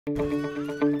هذه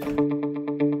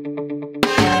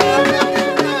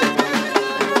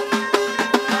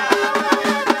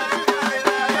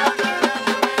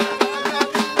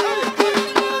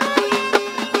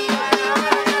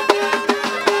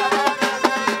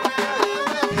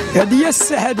هي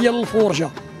الساحه ديال الفرجه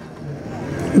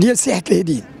ديال ساحه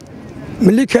الهديم.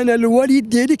 ملي كان الوالد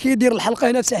ديالي كيدير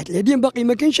الحلقه هنا في ساحه الهديم باقي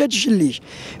ما كاينش هذا الشيء اللي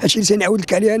هادشي اللي تنعاود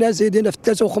لك عليه. انا زايد انا في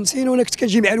 53 وانا كنت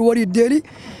كنجي مع الوالد ديالي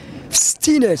في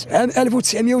الستينات عام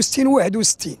 1960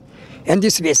 61 عندي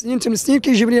 7 سنين 8 سنين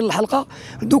كيجيب لي الحلقه.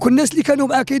 دوك الناس اللي كانوا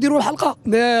معاه كيديروا الحلقه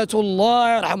ماتوا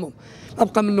الله يرحمهم، ما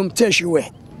بقى منهم حتى شي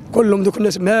واحد، كلهم دوك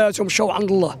الناس ماتوا مشاو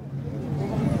عند الله.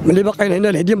 ملي باقيين هنا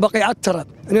الهديم باقي على التراب.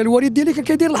 انا الوالد ديالي كان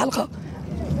كيدير الحلقه،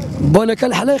 با انا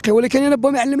كان حلايقي ولكن انا با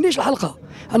ما علمنيش الحلقه،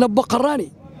 انا با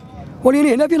قراني، ولكن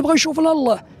هنا فين بغى يشوفنا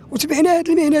الله وتبعنا هذه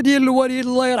المهنه ديال الوالد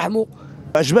الله يرحمه.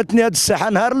 عجبتني هذه الساحه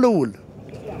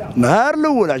نهار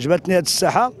الاول عجبتني هذه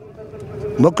الساحه.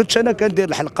 ما كنتش انا كندير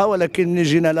الحلقه، ولكن ملي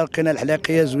جينا لقينا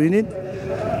الحلاقيه زوينين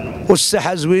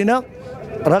والساحه زوينه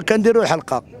راه كنديروا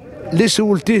الحلقه. اللي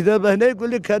سولتيه دابا هنا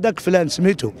يقول لك هذاك فلان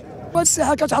سميتو. هذه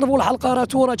الساحه كتعرفوا الحلقه راه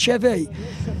تراث شفاهي،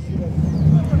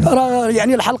 راه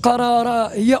يعني الحلقه راه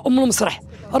هي ام المسرح،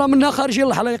 راه منها خارجين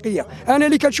الحلايقيه. انا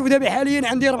اللي كتشوف دابا حاليا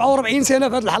عندي 44 سنه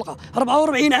في هذه الحلقه،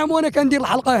 44 عام وانا كندير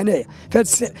الحلقه هنايا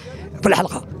في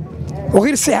الحلقه.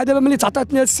 وغير الساحه دابا ملي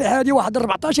تعطاتني هذه الساحه هذه واحد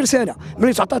 14 سنه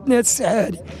ملي تعطاتني هذه الساحه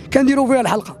هذه كنديروا فيها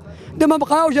الحلقه. دابا ما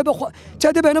بقاوش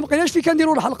حتى دابا هنا ما بقيناش فين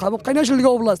كنديروا الحلقه، ما بقيناش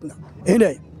نلقاو بلاصتنا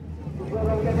هنايا.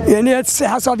 يعني هذه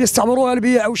الساحه صافي استعمروها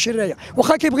البيع والشرايه،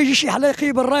 واخا كيبغي يجي شي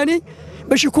حلايقي براني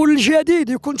باش يكون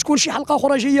الجديد تكون شي حلقه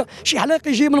اخرى جايه، شي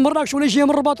حلايقي جاي من مراكش ولا جاي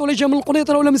من الرباط ولا جاي من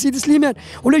القنيطره ولا من سيدي سليمان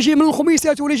ولا جاي من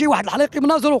الخميسات ولا جاي واحد الحلايقي من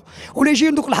نازرو ولا جاي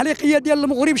من دوك الحلايقيه ديال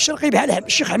المغرب الشرقي بحال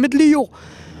الشيخ احمد ليو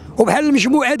وبحال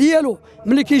المجموعه ديالو.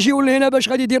 ملي كيجيو لهنا باش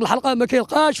غادي يدير الحلقه ما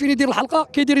كيلقاش فين يدير الحلقه،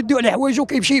 كيدير يدو على حوايجو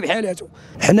كيمشي بحالاته.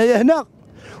 حنايا هنا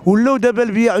ولاو دابا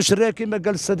البيع والشراء كما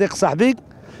قال الصديق صاحبي،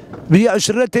 بيع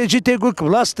والشراء تيجي تيقول لك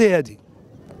بلاصتي هذه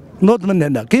نوض من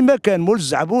هنا كيما كان مول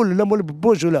الزعبول ولا مول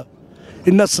الببوج ولا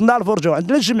إن صناع الفرجة.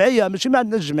 عندنا الجمعيه، ماشي ما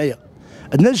عندنا الجمعيه،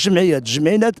 عندنا الجمعيات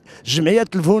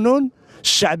جمعيات الفنون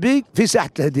الشعبي في ساحه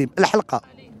الهديم الحلقه.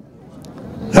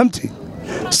 فهمتي؟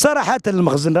 صراحه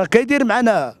المخزن راه كيدير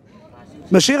معنا،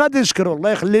 ماشي غادي نشكروا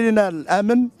الله يخلي لنا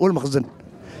الامن والمخزن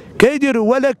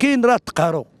كيديروا، ولكن راه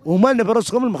تقهروا وما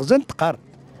نبرسهم المخزن تقهر.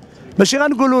 ماشي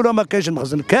غنقولوا راه ما كاينش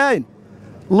المخزن، كاين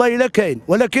والله الا كاين،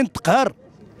 ولكن تقهر.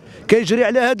 كيجري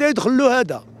على هذا يدخل له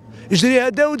هذا، يجري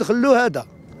هذا ويدخل له هذا،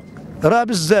 راه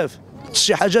بزاف.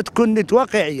 شي حاجه تكون نيت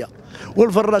واقعيه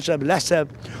والفراشه بلا حساب.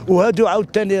 وهادو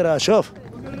عاوتاني راه شوف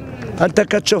انت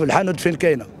كتشوف الحانوت فين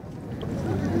كاينه،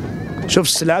 شوف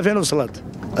السلعه فين وصلت.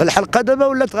 الحلقه دابا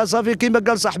ولات صافي كيما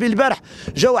قال صاحبي البارح،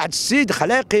 جا واحد السيد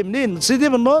خلاقي منين من سيدي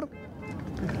بالنور،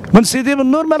 من سيدي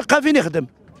بالنور ما لقى فين يخدم،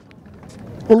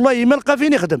 والله ما لقى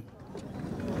فين يخدم.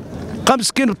 بقى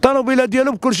مسكين بالطوموبيله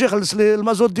ديالو بكل شيء، خلص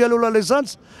المازوت ديالو ولا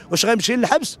ليسانس، واش غيمشي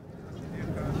للحبس؟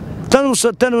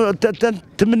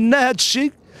 تنتمنى هذا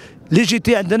الشيء اللي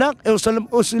جيتي عندنا يوصل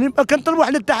مسلم. ما كنطلبوا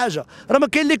حنا حتى حاجه، راه ما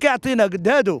كاين اللي كيعطينا قد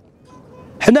هادو.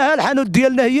 حنا ها الحانوت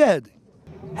ديالنا هي هذه،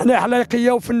 حنا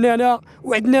حلايقيه وفنانه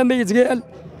وعندنا ما يتقال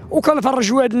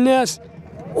وكنفرجوا هاد الناس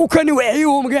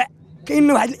وكنوعيوهم كاع.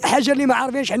 كاين واحد الحاجه اللي ما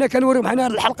عارفينش حنا كنوريهم. حنا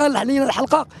الحلقه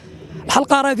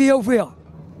الحلقه راه فيها وفيها،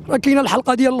 راه كاينه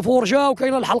الحلقه ديال الفرجه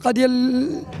وكاينه الحلقه ديال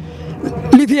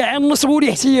اللي فيها عن النصب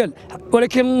والاحتيال،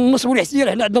 ولكن النصب والاحتيال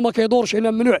حنا عندنا ما كيدورش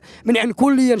هنا، ممنوع منعا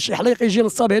كليا. شي حليق يجي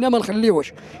نصاب هنا ما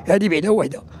نخليوش، هذه بعدا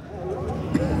وحده.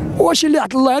 واش اللي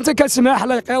عطل الله انت كتسمع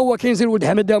حليقه هو كينزل ولد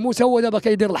حمد موسى هو دابا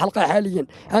كيدير الحلقه حاليا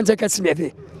انت كتسمع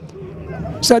فيه.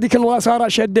 هذيك البلاصه راه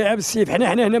شاده بالسيف.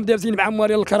 حنا هنا مدابزين مع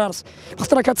موالين الكرارس،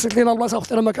 اخترا كتصيط لنا البلاصه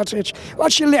اخترا ما كتصيطش.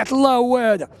 وهادشي اللي عطل الله هو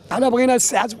هذا. حنا بغينا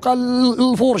الساعه تبقى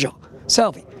الفرجه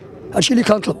صافي، هادشي اللي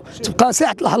كنطلبوا، تبقى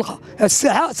ساعه الحلقه.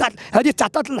 الساعه هذه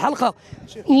تعطات للحلقه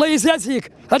الله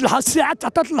يجازيك. هذه الساعه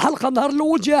تعطات للحلقه. النهار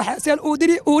الاول جا حسن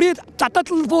اريد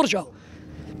تعطات للفرجه،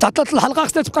 تعطات الحلقه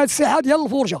خصها تبقى الساحه ديال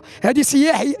الفرجه. هذه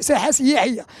سياحيه، ساحه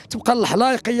سياحيه تبقى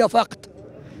الحلايقيه فقط.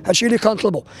 هادشي اللي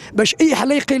كنطلبوا، باش اي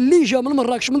حلايقي اللي جا من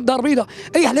مراكش من الدار البيضاء،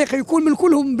 اي حلايقي يكون من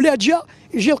كلهم بلاد جا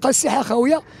يجي يلقى الساحه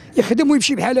خاويه يخدم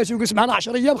ويمشي بحالاته ويجلس معنا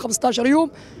 10 ايام 15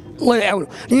 يوم الله يعاونه.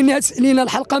 لان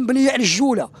الحلقه مبنيه على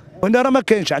الجوله. هنا راه ما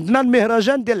كاينش عندنا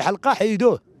المهرجان ديال الحلقه،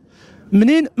 حيدوه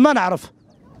منين ما نعرف.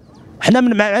 حنا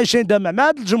من عايشين دابا مع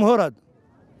هذا الجمهور هذا،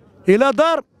 الى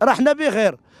دار راه حنا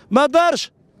بخير، ما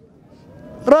دارش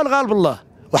راه الغالب الله.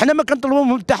 وحنا ما كنطلبوا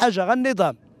منهم حتى حاجه، غير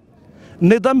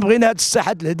النظام بغينا هاد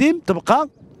الساحه الهديم تبقى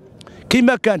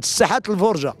كما كانت. الساحات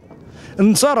الفرجه،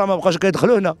 النصارى ما بقاش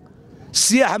كيدخلوا هنا،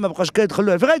 السياحه ما بقاش كيدخلوا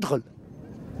هنا، فين غيدخل؟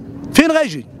 فين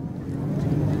غيجي؟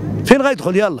 فين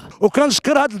غيدخل؟ يلا.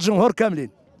 وكنشكر هذا الجمهور كاملين.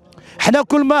 حنا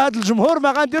كل ما هذا الجمهور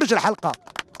ما غنديروش الحلقه.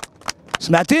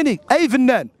 سمعتيني؟ اي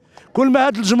فنان كل ما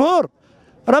هذا الجمهور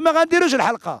راه ما غنديروش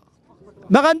الحلقه،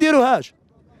 ما غنديروهاش.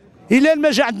 الا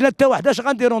ما جا عندنا حتى واحد اش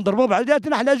غنديروا؟ نضربوا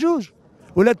بعضياتنا حنا جوج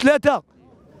ولا ثلاثه.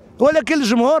 ولكن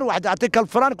الجمهور واحد يعطيك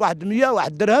 1000 فرانك، واحد 100،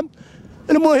 واحد درهم.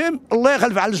 المهم الله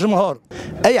يخلف على الجمهور.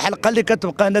 اي حلقه اللي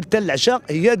كتبقى هنا حتى العشاء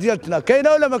هي ديالتنا،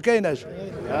 كاينه ولا ما كايناش؟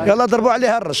 يلا ضربوا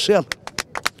عليها الرش يلا.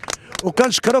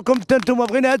 وكنشكركم حتى انتم،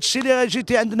 بغينا هذا الشيء اللي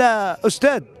جيتي عندنا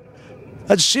استاذ،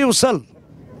 هذا الشيء وصل.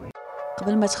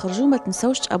 قبل ما تخرجوا ما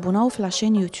تنسوش تابوناو في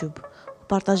لاشين يوتيوب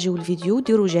وبارطاجيو الفيديو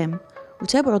وديروا جيم،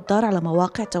 وتابعوا الدار على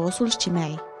مواقع التواصل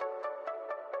الاجتماعي.